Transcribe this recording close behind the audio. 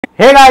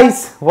Hey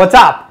guys, what's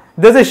up?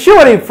 This is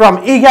Shuri from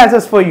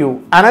eGadgets for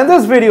you, and in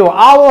this video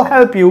I will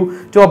help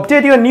you to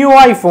update your new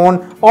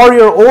iPhone or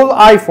your old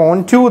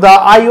iPhone to the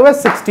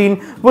iOS 16,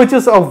 which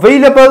is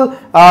available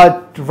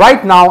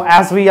right now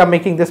as we are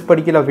making this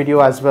particular video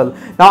as well.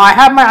 Now I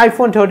have my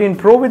iPhone 13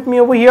 Pro with me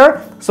over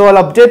here, so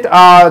I'll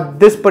update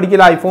this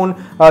particular iPhone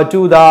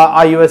to the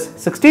iOS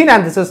 16,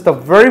 and this is the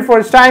very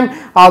first time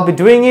I'll be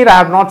doing it. I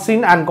have not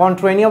seen and gone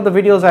through any of the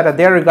videos that are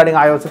there regarding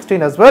iOS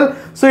 16 as well,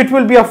 so it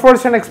will be a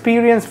first-hand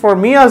experience for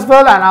me as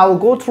well, and I'll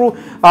go through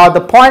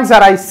the points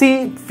that I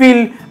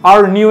feel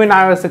are new in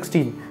iOS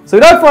 16. So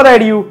without further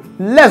ado,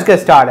 let's get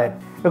started.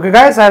 Okay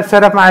guys, I have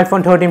set up my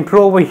iPhone 13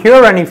 Pro over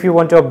here, and if you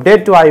want to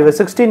update to iOS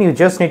 16, you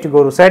just need to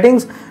go to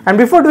settings. And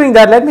before doing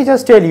that, let me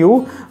just tell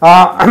you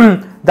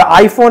the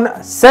iPhone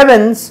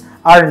 7s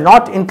are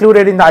not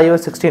included in the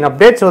iOS 16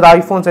 update. So the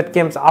iPhones that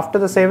came after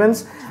the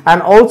 7s,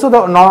 and also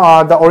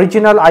the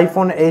original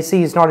iPhone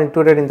SE is not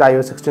included in the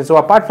iOS 16. So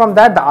apart from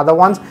that, the other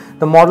ones,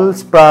 the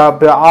models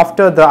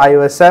after the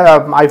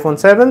iPhone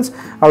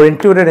 7s are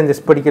included in this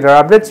particular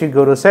update. So you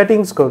go to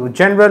settings, go to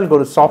general, go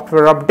to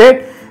software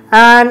update,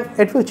 and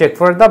it will check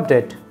for the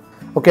update.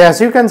 Okay, as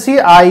you can see,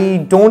 I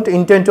don't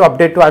intend to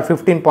update to iOS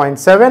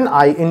 15.7.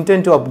 I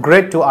intend to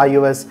upgrade to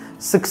iOS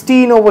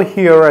 16 over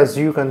here, as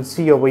you can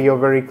see over here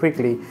very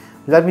quickly.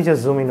 Let me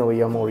just zoom in over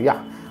here more.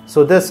 Yeah,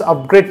 so this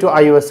upgrade to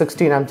iOS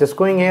 16, I'm just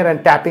going here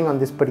and tapping on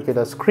this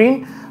particular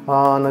screen,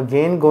 and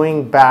again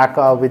going back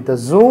with the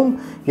zoom.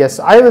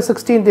 Yes, iOS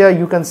 16, there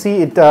you can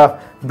see it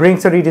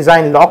brings a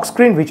redesigned lock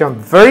screen, which I'm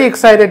very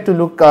excited to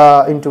look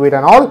into it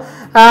and all.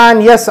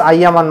 And yes, I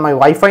am on my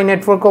Wi-Fi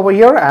network over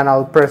here, and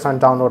I'll press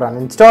on download and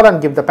install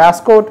and give the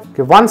passcode.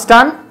 Okay, once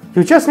done,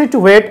 you just need to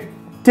wait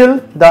till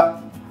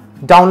the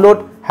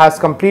download has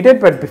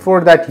completed, but before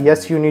that,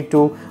 yes, you need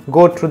to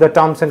go through the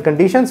terms and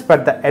conditions, but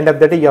at the end of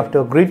the day you have to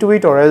agree to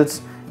it or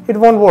else it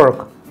won't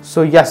work.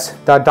 So yes,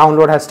 the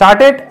download has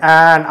started,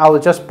 and I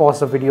will just pause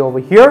the video over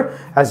here.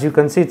 As you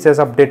can see, it says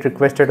update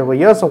requested over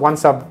here. So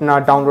once the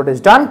download is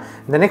done,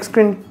 the next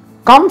screen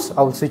comes,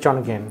 I will switch on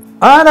again,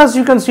 and as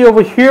you can see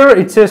over here,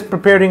 it says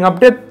preparing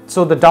update.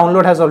 So the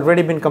download has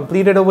already been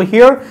completed over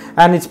here,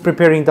 and it's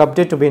preparing the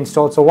update to be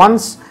installed. So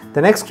once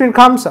the next screen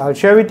comes, I'll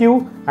share with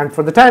you, and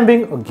for the time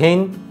being,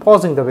 again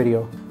pausing the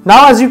video.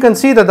 Now as you can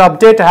see that the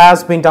update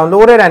has been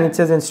downloaded and it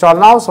says install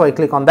now, so I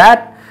click on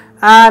that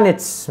and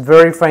it's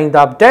verifying the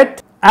update.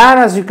 And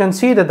as you can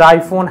see that the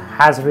iPhone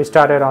has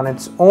restarted on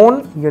its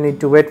own. You need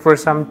to wait for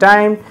some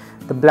time.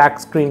 The black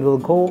screen will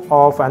go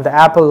off and the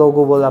Apple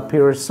logo will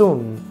appear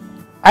soon.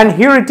 And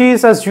here it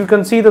is. As you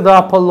can see that the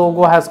Apple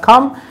logo has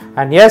come,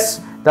 and yes,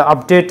 the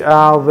update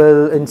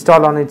will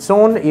install on its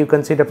own. You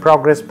can see the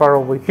progress bar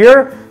over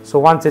here. So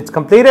once it's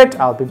completed,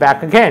 I'll be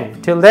back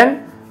again. Till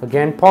then,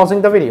 again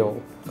pausing the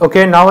video.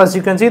 Okay, now as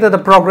you can see that the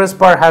progress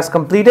bar has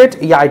completed.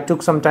 Yeah, it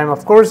took some time,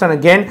 of course, and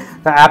again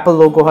the Apple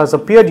logo has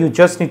appeared. You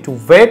just need to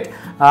wait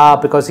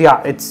because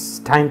yeah, it's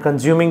time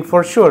consuming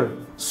for sure.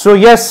 So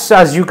yes,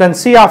 as you can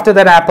see, after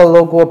that Apple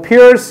logo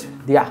appears,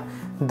 yeah,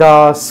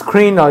 the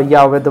screen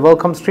with the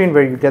welcome screen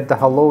where you get the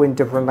hello in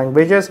different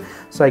languages.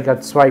 So I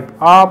got swipe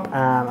up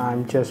and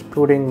I'm just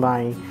putting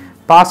my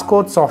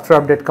passcode.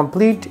 Software update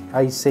complete.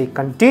 I say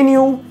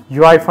continue.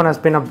 Your iPhone has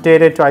been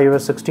updated to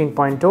iOS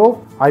 16.0.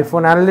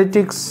 iPhone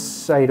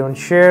analytics, I don't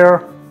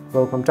share.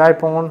 Welcome to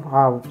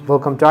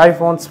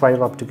iPhone. Swipe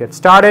up to get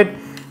started,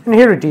 and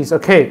here it is.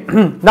 Okay,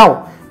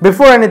 now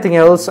before anything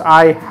else,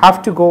 I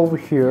have to go over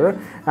here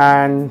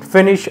and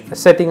finish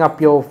setting up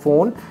your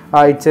phone.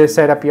 It says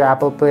set up your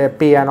Apple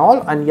Pay and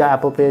all, and yeah,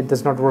 Apple Pay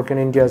does not work in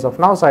India as of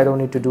now, so I don't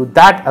need to do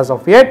that as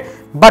of yet.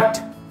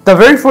 But the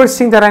very first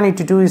thing that I need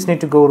to do is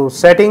need to go to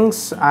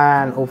settings,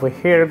 and over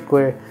here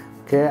go,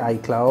 okay,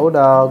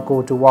 iCloud,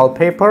 go to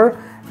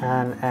wallpaper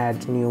and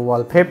add new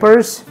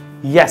wallpapers.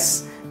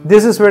 Yes,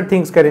 this is where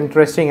things get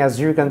interesting. As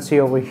you can see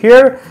over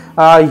here,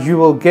 you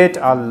will get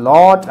a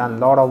lot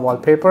of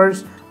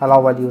wallpapers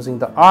while using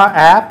the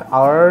app,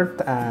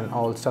 Earth, and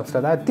all stuff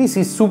like that. This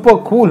is super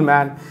cool,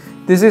 man.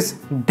 This is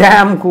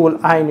damn cool.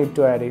 I need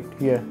to add it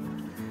here.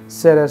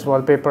 Set as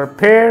wallpaper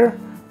pair.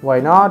 Why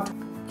not?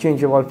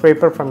 Change your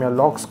wallpaper from your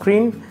lock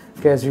screen.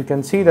 Okay, as you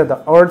can see that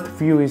the Earth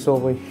view is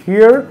over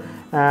here,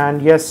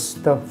 and yes,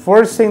 the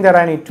first thing that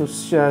I need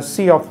to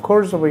see, of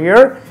course, over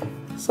here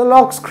is a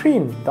lock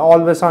screen. The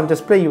always on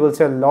display, you will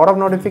see a lot of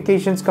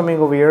notifications coming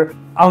over here.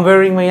 I'm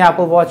wearing my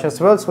Apple Watch as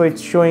well, so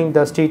it's showing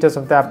the status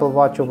of the Apple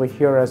Watch over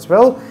here as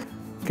well.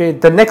 Okay,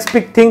 the next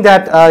big thing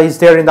that is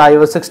there in the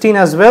iOS 16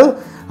 as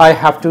well, I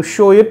have to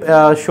show it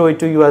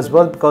to you as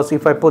well, because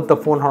if I put the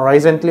phone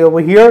horizontally over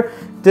here,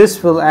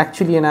 this will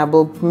actually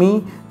enable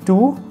me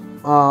to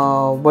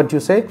what do you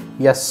say?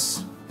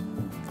 Yes,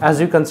 as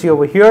you can see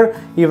over here,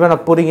 even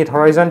putting it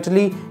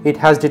horizontally, it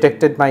has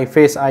detected my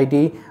Face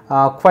ID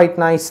quite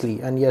nicely.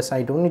 And yes,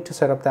 I don't need to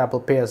set up the Apple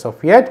Pay as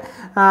of yet.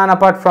 And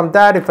apart from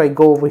that, if I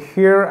go over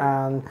here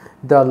and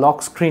the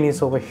lock screen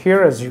is over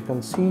here, as you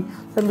can see,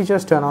 let me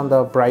just turn on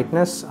the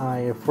brightness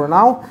for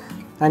now.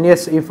 And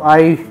yes, if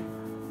I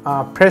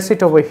press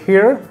it over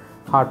here,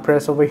 hard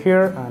press over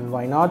here, and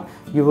why not,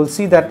 you will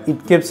see that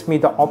it gives me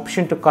the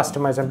option to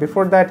customize, and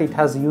before that it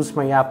has used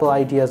my Apple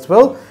ID as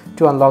well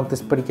to unlock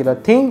this particular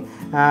thing.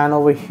 And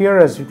over here,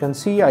 as you can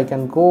see, I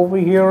can go over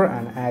here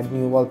and add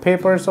new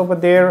wallpapers over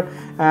there.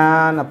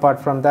 And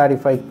apart from that,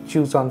 if I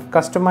choose on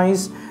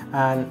customize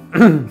and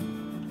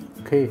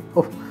okay,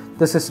 oh,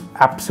 this is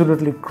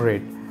absolutely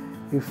great.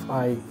 If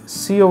I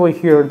see over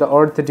here the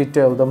earth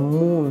detail, the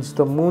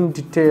moon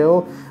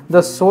detail,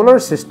 the solar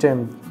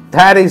system,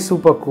 that is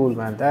super cool,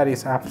 man. That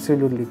is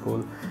absolutely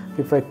cool.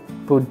 If I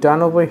put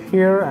done over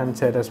here and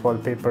set as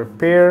wallpaper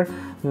pair,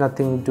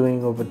 nothing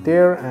doing over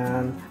there.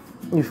 And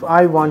if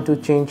I want to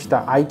change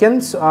the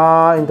icons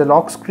in the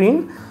lock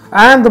screen,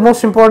 and the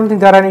most important thing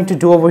that I need to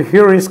do over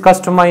here is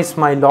customize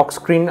my lock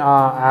screen.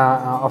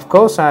 Of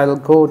course, I'll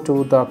go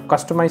to the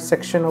customize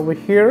section over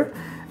here,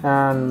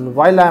 and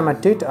while I'm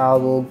at it, I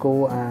will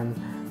go and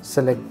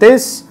select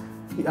this.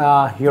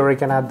 Here I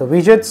can add the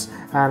widgets,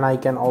 and I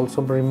can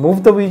also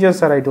remove the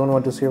widgets that I don't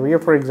want to see over here.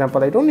 For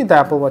example, I don't need the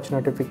Apple Watch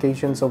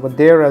notifications over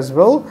there as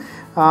well.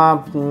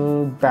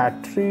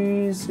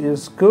 Batteries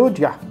is good.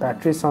 Yeah,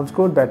 battery sounds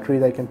good.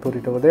 Batteries, I can put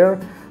it over there.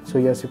 So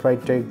yes, if I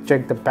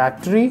check the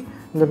battery,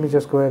 let me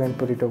just go ahead and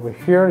put it over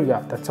here.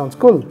 Yeah, that sounds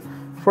cool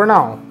for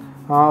now.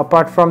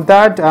 Apart from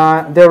that,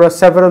 there are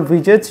several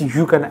widgets.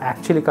 You can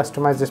actually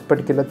customize this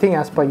particular thing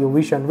as per your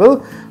wish and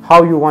will,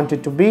 how you want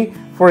it to be.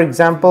 For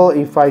example,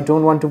 if I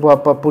don't want to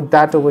put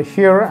that over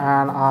here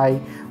and I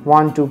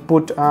want to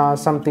put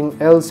something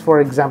else,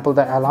 for example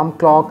the alarm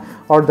clock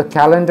or the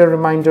calendar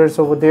reminders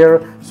over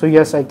there, so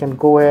yes, I can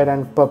go ahead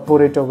and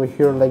put it over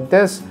here like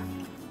this.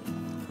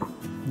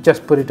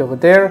 Just put it over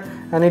there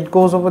and it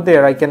goes over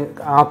there. I can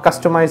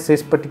customize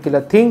this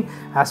particular thing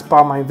as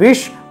per my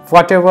wish,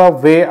 whatever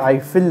way I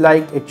feel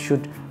like it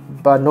should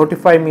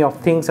notify me of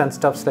things and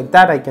stuffs like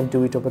that. I can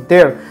do it over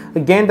there.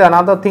 Again, the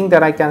another thing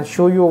that I can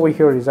show you over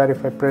here is that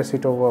if I press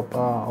it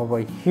over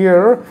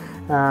here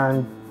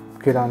and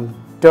get on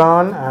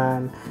done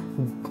and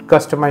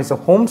customize the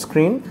home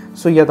screen,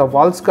 so yeah, the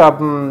walls,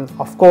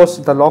 of course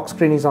the lock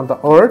screen is on the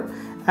earth.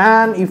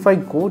 And if I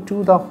go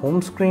to the home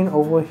screen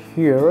over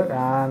here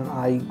and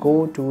I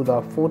go to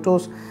the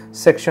photos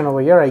section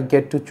over here, I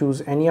get to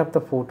choose any of the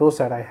photos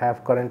that I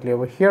have currently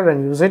over here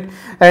and use it,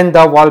 and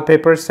the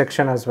wallpaper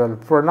section as well.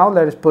 For now,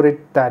 let us put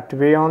it that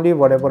way only,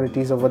 whatever it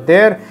is over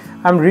there.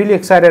 I'm really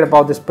excited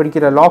about this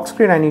particular lock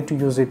screen. I need to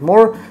use it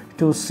more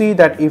to see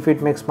that if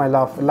it makes my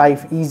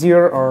life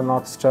easier or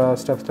not,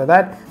 stuff like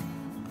that.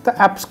 The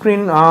app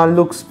screen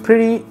looks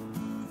pretty,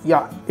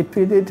 yeah,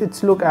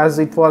 it's look as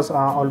it was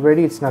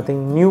already. It's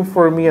nothing new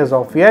for me as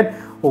of yet.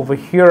 Over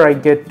here I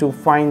get to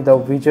find the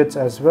widgets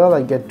as well.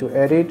 I get to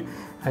edit,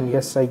 and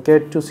yes, I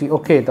get to see,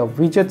 okay, the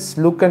widgets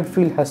look and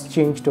feel has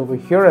changed over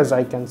here. As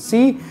I can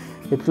see,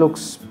 it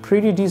looks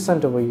pretty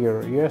decent over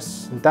here.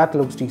 Yes, that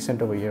looks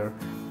decent over here.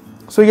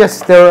 So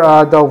yes, there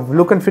the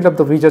look and feel of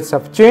the widgets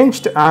have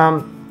changed,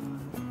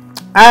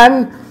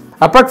 and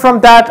apart from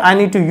that, I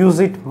need to use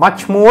it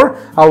much more.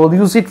 I will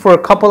use it for a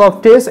couple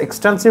of days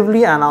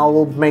extensively, and I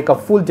will make a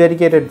full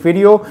dedicated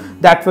video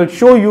that will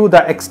show you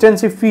the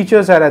extensive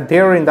features that are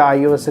there in the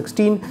iOS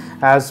 16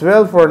 as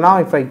well. For now,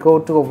 if I go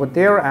to over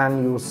there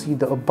and you will see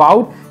the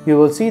about, you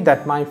will see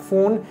that my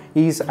phone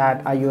is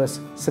at iOS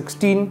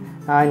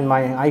 16 and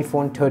my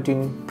iPhone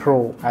 13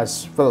 Pro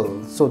as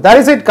well. So that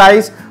is it,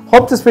 guys.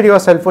 Hope this video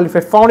was helpful. If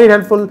you found it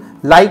helpful,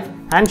 like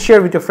and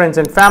share with your friends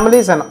and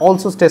families, and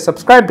also stay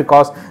subscribed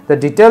because the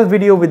detailed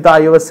video with the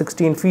iOS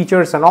 16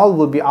 features and all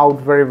will be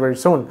out very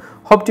soon.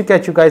 Hope to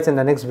catch you guys in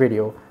the next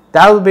video.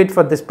 That will be it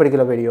for this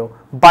particular video.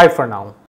 Bye for now.